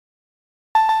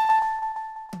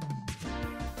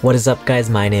What is up guys,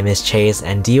 my name is Chase,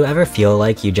 and do you ever feel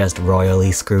like you just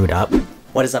royally screwed up?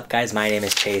 What is up guys, my name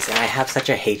is Chase, and I have such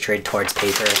a hatred towards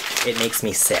paper, it makes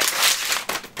me sick.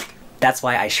 That's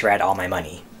why I shred all my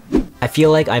money. I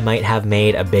feel like I might have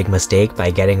made a big mistake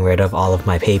by getting rid of all of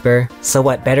my paper, so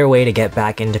what better way to get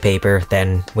back into paper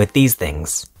than with these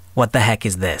things? What the heck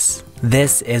is this?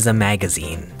 This is a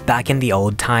magazine. Back in the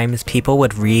old times, people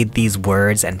would read these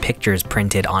words and pictures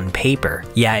printed on paper.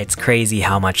 Yeah, it's crazy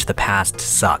how much the past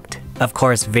sucked. Of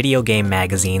course, video game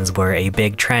magazines were a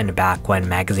big trend back when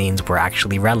magazines were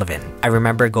actually relevant. I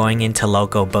remember going into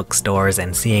local bookstores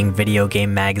and seeing video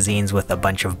game magazines with a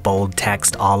bunch of bold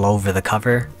text all over the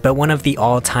cover. But one of the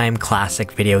all-time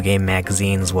classic video game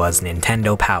magazines was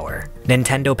Nintendo Power.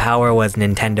 Nintendo Power was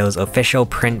Nintendo's official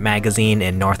print magazine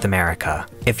in North America.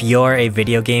 If you're a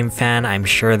video game fan, I'm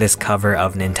sure this cover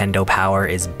of Nintendo Power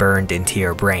is burned into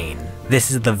your brain.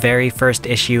 This is the very first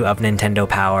issue of Nintendo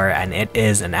Power, and it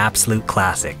is an absolute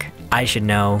classic. I should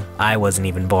know, I wasn't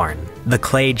even born. The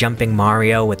clay jumping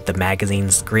Mario with the magazine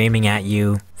screaming at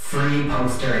you, "Free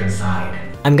poster inside."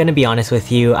 I'm gonna be honest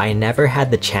with you, I never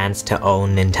had the chance to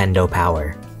own Nintendo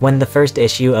Power. When the first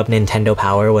issue of Nintendo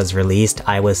Power was released,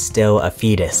 I was still a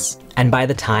fetus. And by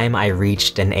the time I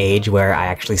reached an age where I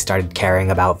actually started caring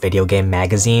about video game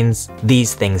magazines,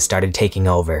 these things started taking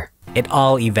over. It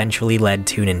all eventually led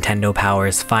to Nintendo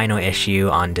Power's final issue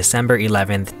on December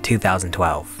 11th,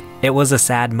 2012. It was a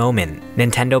sad moment.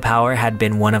 Nintendo Power had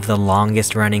been one of the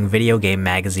longest running video game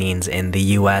magazines in the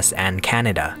US and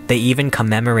Canada. They even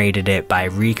commemorated it by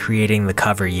recreating the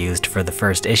cover used for the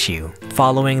first issue.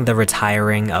 Following the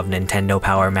retiring of Nintendo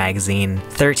Power magazine,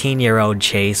 13-year-old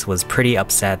Chase was pretty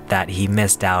upset that he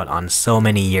missed out on so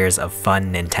many years of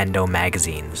fun Nintendo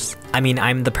magazines. I mean,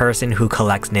 I'm the person who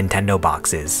collects Nintendo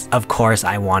boxes. Of course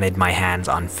I wanted my hands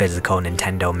on physical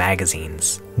Nintendo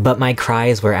magazines. But my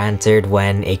cries were answered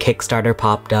when a Kickstarter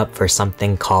popped up for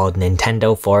something called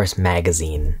Nintendo Force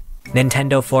magazine.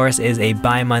 Nintendo Force is a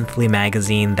bi-monthly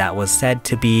magazine that was said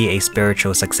to be a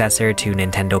spiritual successor to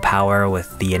Nintendo Power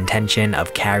with the intention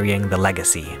of carrying the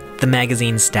legacy. The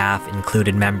magazine's staff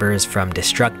included members from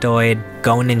Destructoid,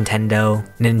 Go Nintendo,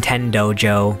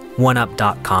 Nintendojo,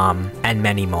 OneUp.com, and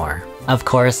many more. Of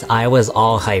course, I was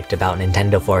all hyped about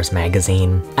Nintendo Force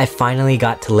magazine. I finally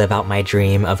got to live out my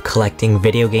dream of collecting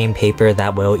video game paper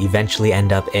that will eventually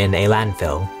end up in a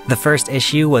landfill. The first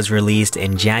issue was released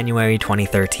in January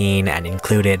 2013 and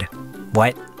included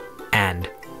what? And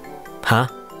huh?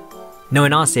 No,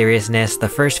 in all seriousness, the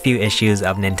first few issues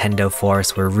of Nintendo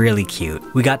Force were really cute.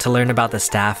 We got to learn about the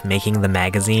staff making the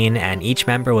magazine, and each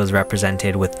member was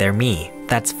represented with their me.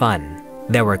 That's fun.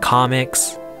 There were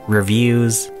comics,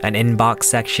 reviews, an inbox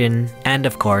section, and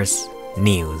of course,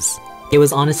 news. It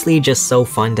was honestly just so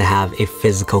fun to have a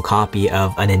physical copy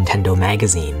of a Nintendo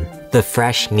magazine. The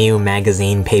fresh new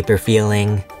magazine paper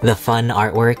feeling, the fun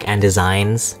artwork and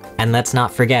designs, and let's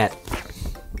not forget,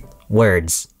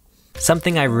 words.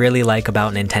 Something I really like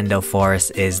about Nintendo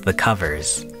Force is the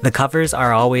covers. The covers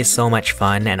are always so much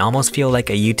fun and almost feel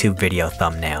like a YouTube video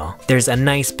thumbnail. There's a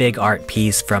nice big art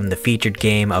piece from the featured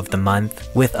game of the month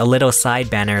with a little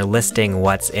side banner listing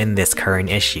what's in this current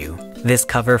issue. This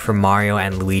cover for Mario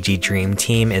and Luigi Dream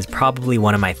Team is probably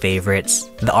one of my favorites.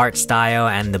 The art style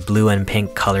and the blue and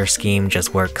pink color scheme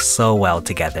just work so well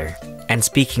together. And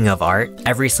speaking of art,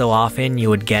 every so often you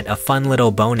would get a fun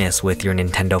little bonus with your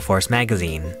Nintendo Force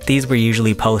magazine. These were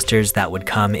usually posters that would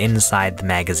come inside the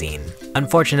magazine.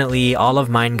 Unfortunately, all of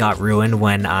mine got ruined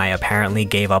when I apparently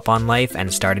gave up on life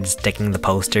and started sticking the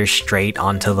posters straight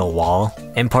onto the wall.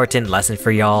 Important lesson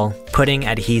for y'all, putting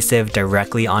adhesive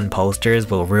directly on posters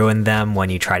will ruin them when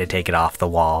you try to take it off the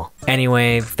wall.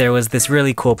 Anyway, there was this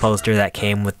really cool poster that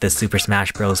came with the Super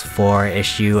Smash Bros. 4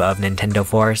 issue of Nintendo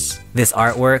Force. This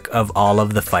artwork of all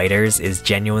of the fighters is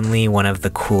genuinely one of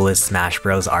the coolest Smash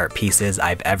Bros. Art pieces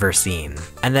I've ever seen.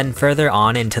 And then further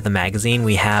on into the magazine,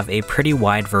 we have a pretty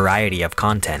wide variety of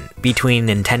content. Between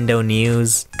Nintendo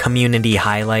news, community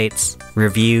highlights,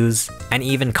 reviews, and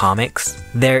even comics,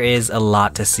 there is a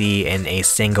lot to see in a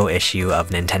single issue of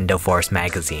Nintendo Force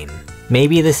magazine.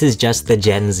 Maybe this is just the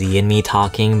Gen Z in me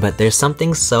talking, but there's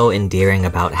something so endearing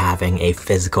about having a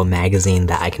physical magazine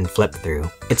that I can flip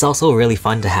through. It's also really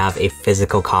fun to have a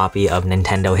physical copy of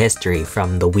Nintendo history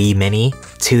from the Wii Mini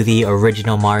to the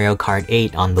original Mario Kart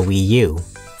 8 on the Wii U.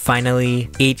 Finally,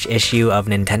 each issue of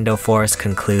Nintendo Force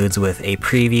concludes with a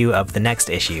preview of the next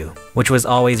issue, which was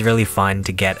always really fun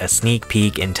to get a sneak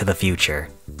peek into the future.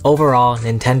 Overall,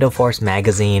 Nintendo Force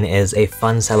magazine is a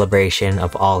fun celebration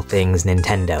of all things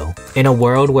Nintendo. In a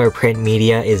world where print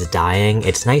media is dying,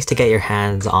 it's nice to get your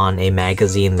hands on a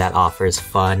magazine that offers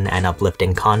fun and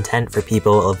uplifting content for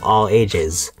people of all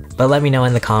ages. But let me know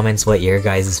in the comments what your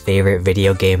guys' favorite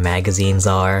video game magazines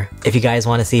are. If you guys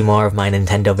want to see more of my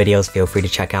Nintendo videos, feel free to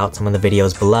check out some of the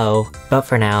videos below. But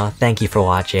for now, thank you for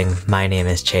watching. My name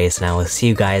is Chase and I will see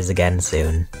you guys again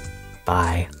soon.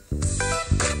 Bye.